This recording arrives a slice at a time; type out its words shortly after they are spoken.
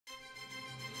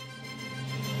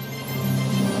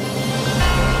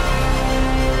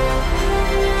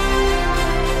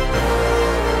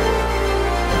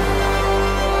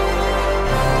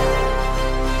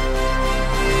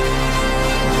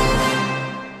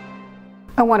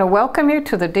I want to welcome you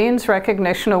to the Dean's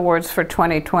Recognition Awards for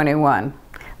 2021.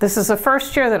 This is the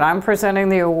first year that I'm presenting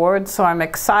the awards, so I'm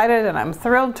excited and I'm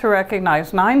thrilled to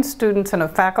recognize 9 students and a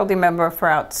faculty member for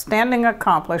outstanding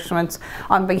accomplishments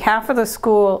on behalf of the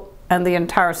school and the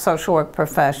entire social work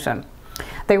profession.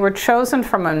 They were chosen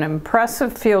from an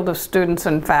impressive field of students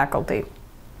and faculty.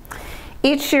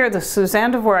 Each year, the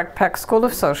Suzanne Dworak-Peck School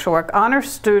of Social Work honors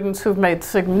students who've made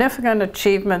significant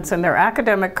achievements in their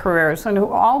academic careers and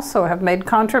who also have made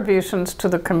contributions to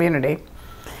the community.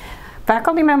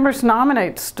 Faculty members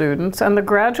nominate students, and the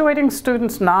graduating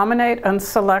students nominate and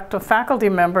select a faculty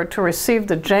member to receive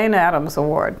the Jane Addams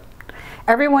Award.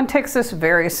 Everyone takes this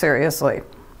very seriously.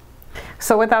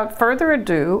 So without further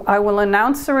ado, I will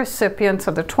announce the recipients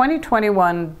of the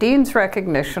 2021 Dean's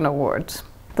Recognition Awards.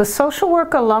 The Social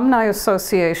Work Alumni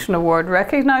Association Award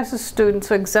recognizes students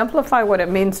who exemplify what it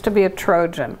means to be a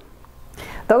Trojan.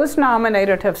 Those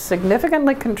nominated have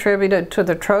significantly contributed to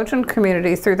the Trojan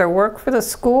community through their work for the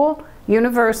school,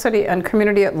 university, and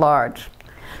community at large.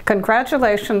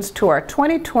 Congratulations to our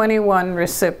 2021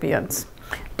 recipients,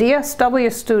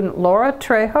 DSW student Laura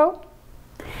Trejo,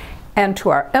 and to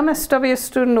our MSW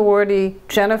student awardee,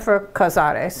 Jennifer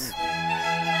Cazares.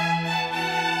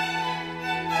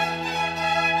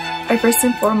 I first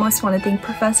and foremost want to thank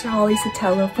Professor Holly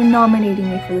Sotelo for nominating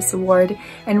me for this award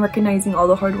and recognizing all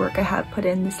the hard work I have put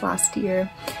in this last year.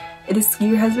 This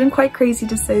year has been quite crazy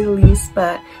to say the least,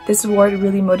 but this award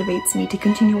really motivates me to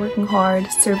continue working hard,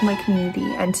 serve my community,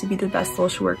 and to be the best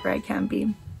social worker I can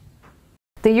be.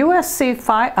 The USC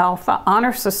Phi Alpha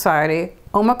Honor Society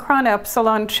Omicron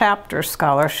Epsilon Chapter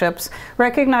scholarships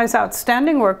recognize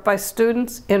outstanding work by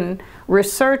students in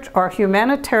research or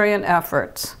humanitarian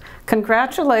efforts.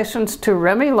 Congratulations to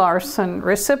Remy Larson,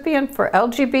 recipient for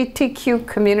LGBTQ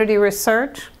Community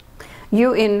Research,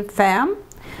 Yu In Pham,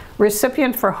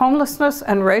 recipient for Homelessness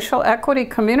and Racial Equity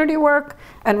Community Work,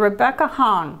 and Rebecca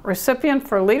Han, recipient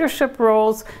for leadership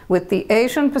roles with the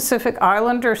Asian Pacific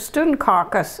Islander Student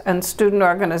Caucus and Student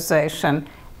Organization,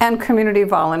 and Community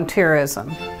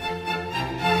Volunteerism.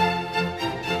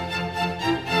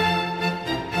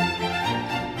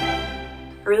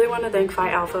 I really want to thank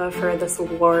Phi Alpha for this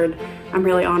award. I'm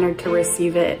really honored to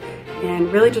receive it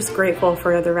and really just grateful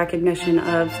for the recognition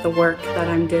of the work that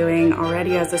I'm doing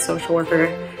already as a social worker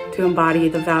to embody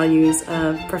the values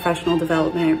of professional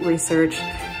development, research,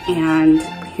 and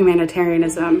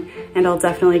humanitarianism. And I'll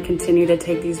definitely continue to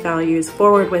take these values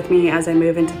forward with me as I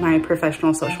move into my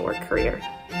professional social work career.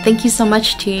 Thank you so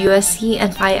much to USC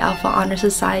and Phi Alpha Honor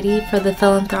Society for the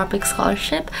philanthropic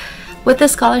scholarship. With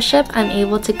this scholarship, I'm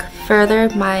able to further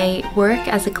my work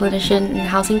as a clinician and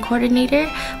housing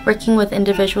coordinator, working with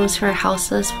individuals who are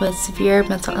houseless with severe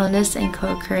mental illness and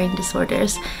co-occurring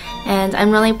disorders. And I'm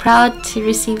really proud to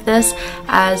receive this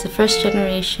as a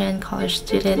first-generation college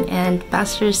student and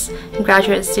master's and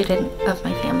graduate student of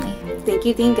my family. Thank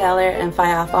you, Dean Gehlert and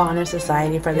Phi Alpha Honor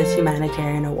Society for this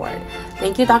humanitarian award.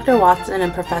 Thank you, Dr. Watson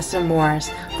and Professor Morris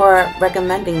for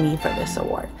recommending me for this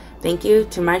award. Thank you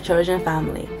to my Trojan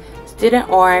family, Student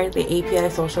Org, the API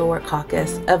Social Work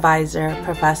Caucus, advisor,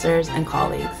 professors, and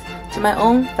colleagues. To my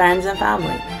own friends and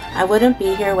family, I wouldn't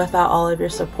be here without all of your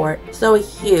support, so a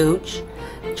huge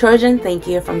Trojan thank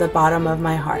you from the bottom of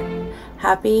my heart.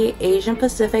 Happy Asian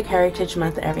Pacific Heritage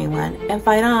Month, everyone, and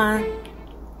fight on!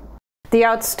 The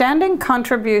Outstanding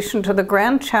Contribution to the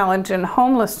Grand Challenge in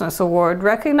Homelessness Award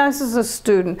recognizes a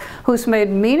student who's made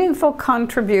meaningful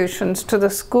contributions to the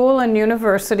school and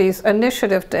university's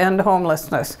initiative to end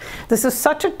homelessness. This is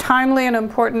such a timely and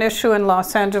important issue in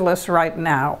Los Angeles right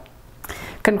now.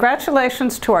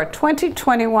 Congratulations to our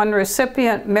 2021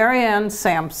 recipient, Marianne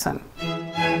Sampson.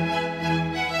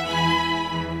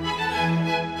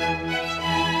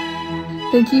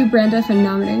 Thank you, Brenda, for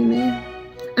nominating me.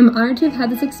 I'm honored to have had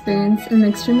this experience, and I'm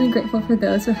extremely grateful for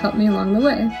those who helped me along the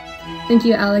way. Thank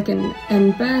you, Alec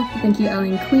and Beth. Thank you,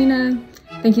 Allie and Queena.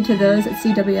 Thank you to those at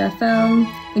CWFL.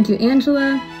 Thank you,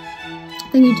 Angela.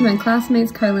 Thank you to my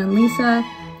classmates, Carla and Lisa.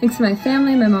 Thanks to my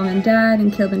family, my mom and dad,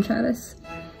 and Caleb and Travis.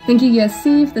 Thank you,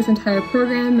 USC, for this entire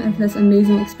program and for this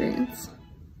amazing experience.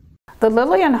 The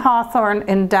Lillian Hawthorne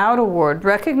Endowed Award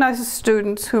recognizes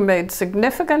students who made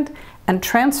significant and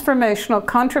transformational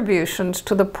contributions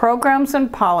to the programs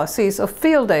and policies of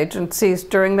field agencies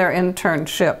during their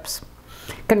internships.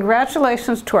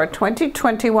 Congratulations to our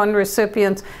 2021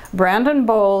 recipients, Brandon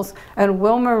Bowles and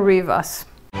Wilmer Rivas.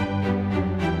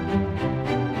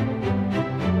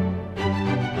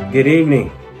 Good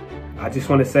evening. I just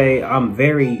want to say I'm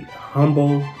very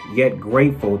humble yet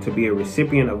grateful to be a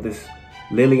recipient of this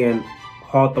Lillian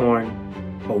Hawthorne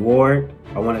Award.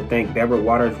 I want to thank Deborah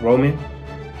Waters Roman,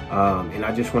 and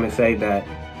I just want to say that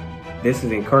This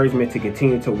is encouragement to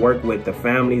continue to work with the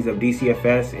families of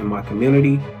DCFS in my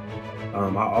community. I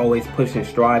always push and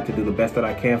strive to do the best that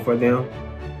I can for them.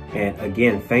 And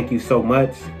again, thank you so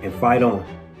much, and fight on.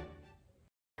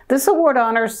 This award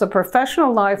honors the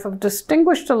professional life of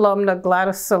distinguished alumna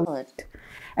Gladys Gehlert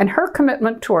and her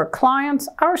commitment to our clients,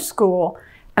 our school,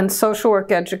 and social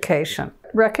work education.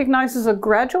 It recognizes a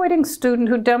graduating student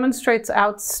who demonstrates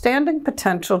outstanding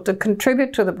potential to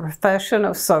contribute to the profession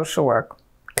of social work.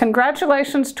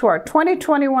 Congratulations to our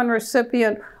 2021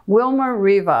 recipient, Wilma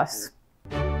Rivas.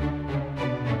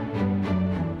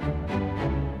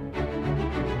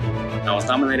 I was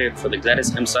nominated for the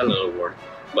Gladys M. Gehlert Award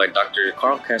by Dr.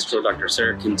 Carl Castro, Dr.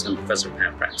 Sarah Gehlert, and Professor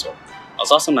Pam Pransel. I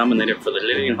was also nominated for the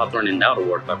Lillian Hawthorne Endowed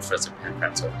Award by Professor Pam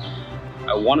Pransel.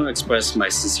 I want to express my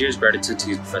sincerest gratitude to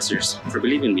you professors for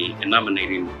believing me and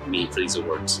nominating me for these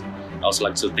awards. I also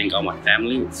like to thank all my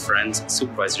family, friends,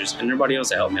 supervisors, and everybody else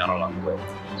that helped me out along the way.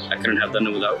 I couldn't have done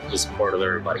it without the support of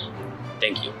everybody.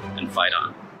 Thank you, and fight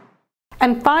on.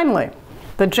 And finally,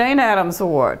 the Jane Addams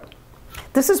Award.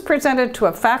 This is presented to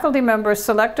a faculty member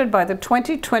selected by the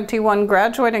 2021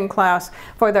 graduating class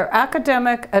for their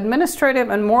academic, administrative,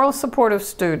 and moral support of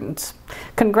students.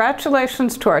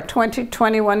 Congratulations to our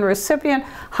 2021 recipient,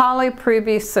 Holly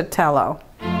Priebe-Sotelo.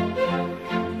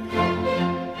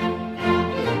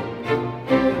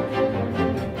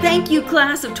 Thank you,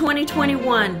 class of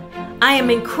 2021. I am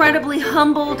incredibly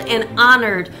humbled and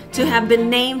honored to have been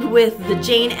named with the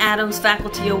Jane Addams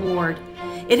Faculty Award.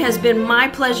 It has been my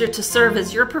pleasure to serve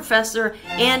as your professor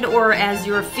and/or as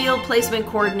your field placement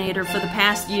coordinator for the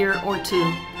past year or two.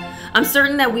 I'm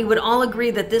certain that we would all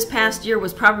agree that this past year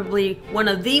was probably one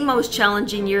of the most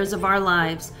challenging years of our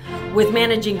lives, with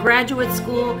managing graduate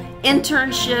school,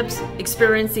 internships,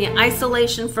 experiencing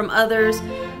isolation from others,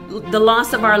 the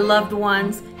loss of our loved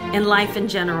ones, and life in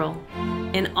general,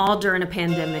 and all during a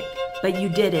pandemic. But you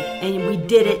did it, and we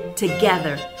did it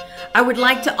together. I would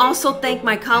like to also thank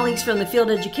my colleagues from the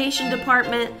Field Education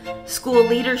Department, school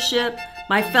leadership,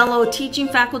 my fellow teaching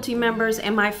faculty members,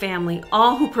 and my family,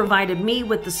 all who provided me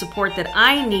with the support that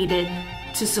I needed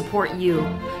to support you,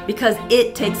 because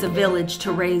it takes a village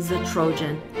to raise a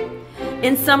Trojan.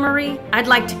 In summary, I'd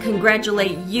like to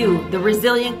congratulate you, the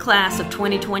resilient class of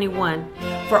 2021,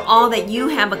 for all that you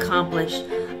have accomplished.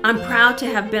 I'm proud to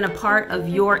have been a part of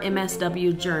your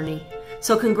MSW journey.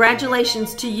 So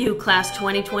congratulations to you, class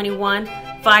 2021.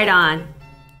 Fight on.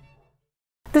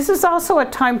 This is also a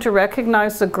time to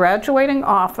recognize the graduating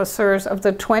officers of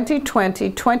the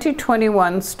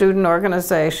 2020-2021 student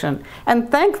organization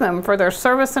and thank them for their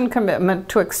service and commitment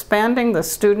to expanding the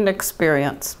student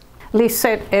experience.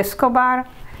 Lisette Escobar,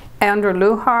 Andrew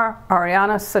Luhar,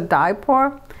 Ariana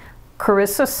Sadaipur,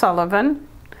 Carissa Sullivan,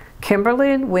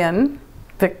 Kimberly Wynn,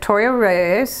 Victoria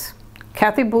Reyes,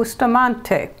 Kathy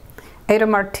Bustamante, Ada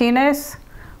Martinez,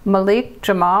 Malik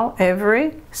Jamal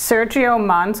Avery, Sergio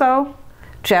Manzo,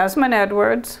 Jasmine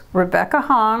Edwards, Rebecca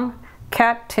Hong,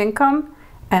 Kat Tinkham,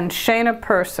 and Shayna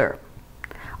Purser.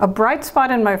 A bright spot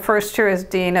in my first year as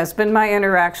dean has been my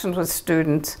interactions with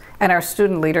students and our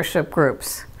student leadership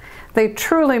groups. They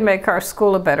truly make our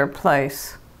school a better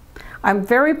place. I'm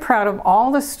very proud of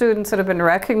all the students that have been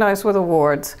recognized with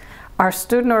awards, our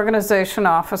student organization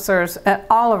officers, and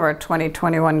all of our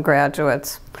 2021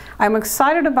 graduates. I'm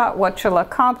excited about what you'll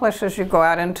accomplish as you go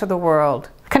out into the world.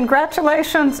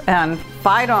 Congratulations and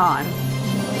fight on!